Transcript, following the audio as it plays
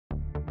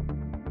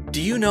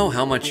Do you know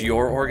how much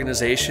your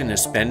organization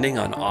is spending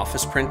on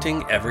office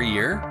printing every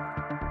year?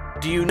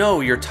 Do you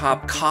know your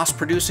top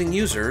cost-producing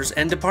users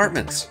and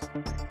departments?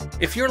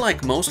 If you're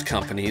like most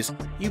companies,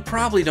 you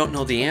probably don't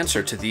know the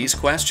answer to these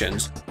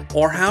questions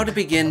or how to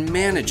begin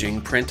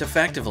managing print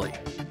effectively.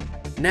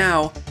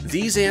 Now,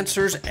 these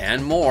answers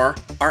and more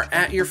are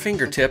at your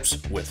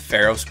fingertips with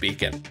Pharos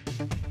Beacon.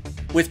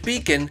 With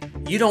Beacon,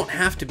 you don't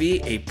have to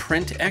be a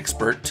print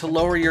expert to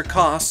lower your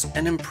costs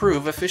and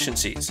improve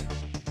efficiencies.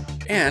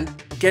 And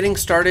getting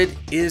started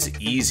is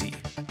easy.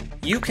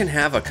 You can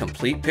have a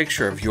complete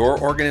picture of your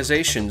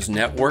organization's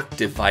network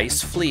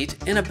device fleet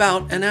in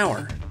about an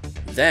hour.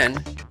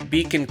 Then,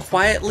 Beacon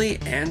quietly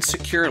and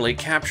securely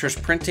captures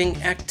printing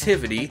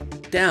activity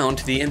down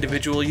to the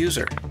individual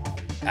user.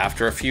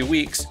 After a few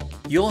weeks,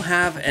 you'll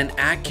have an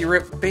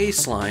accurate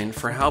baseline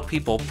for how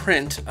people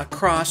print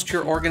across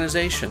your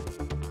organization.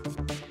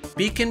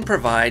 Beacon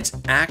provides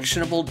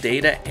actionable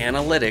data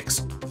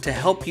analytics to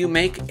help you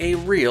make a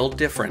real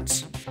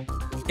difference.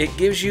 It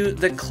gives you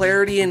the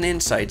clarity and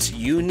insights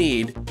you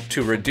need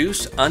to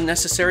reduce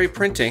unnecessary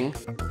printing,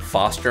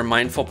 foster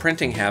mindful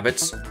printing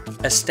habits,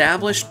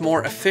 establish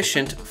more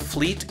efficient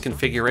fleet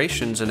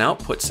configurations and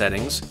output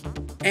settings,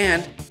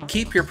 and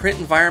keep your print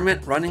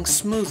environment running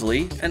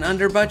smoothly and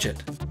under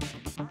budget.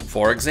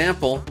 For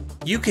example,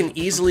 you can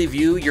easily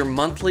view your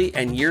monthly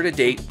and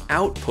year-to-date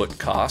output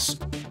costs,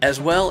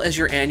 as well as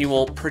your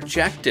annual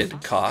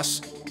projected costs,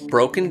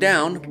 broken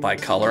down by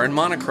color and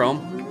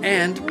monochrome,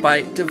 and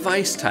by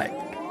device type.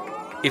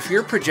 If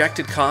your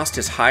projected cost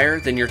is higher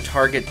than your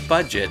target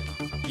budget,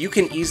 you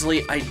can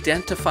easily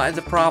identify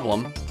the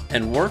problem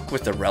and work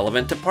with the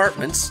relevant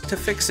departments to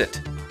fix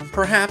it,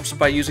 perhaps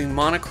by using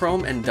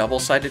monochrome and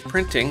double-sided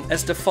printing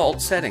as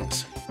default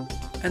settings.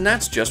 And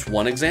that's just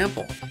one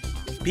example.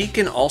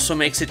 Beacon also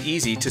makes it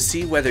easy to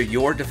see whether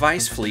your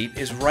device fleet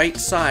is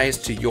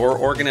right-sized to your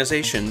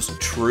organization's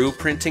true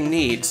printing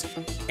needs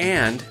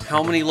and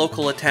how many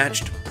local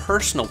attached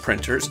personal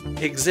printers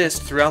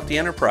exist throughout the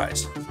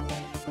enterprise.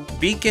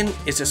 Beacon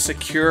is a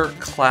secure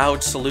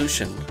cloud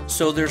solution,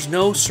 so there's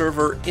no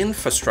server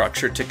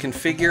infrastructure to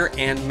configure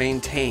and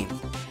maintain.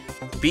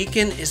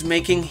 Beacon is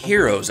making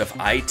heroes of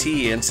IT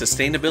and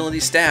sustainability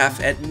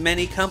staff at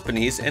many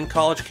companies and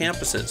college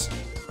campuses.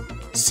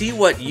 See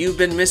what you've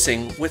been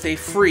missing with a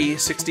free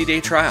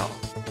 60-day trial.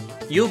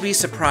 You'll be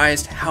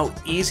surprised how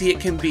easy it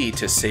can be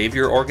to save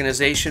your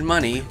organization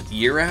money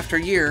year after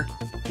year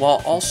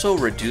while also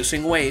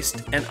reducing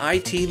waste and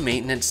IT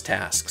maintenance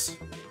tasks.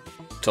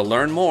 To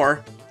learn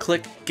more,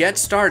 click Get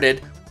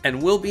Started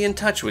and we'll be in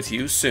touch with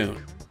you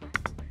soon.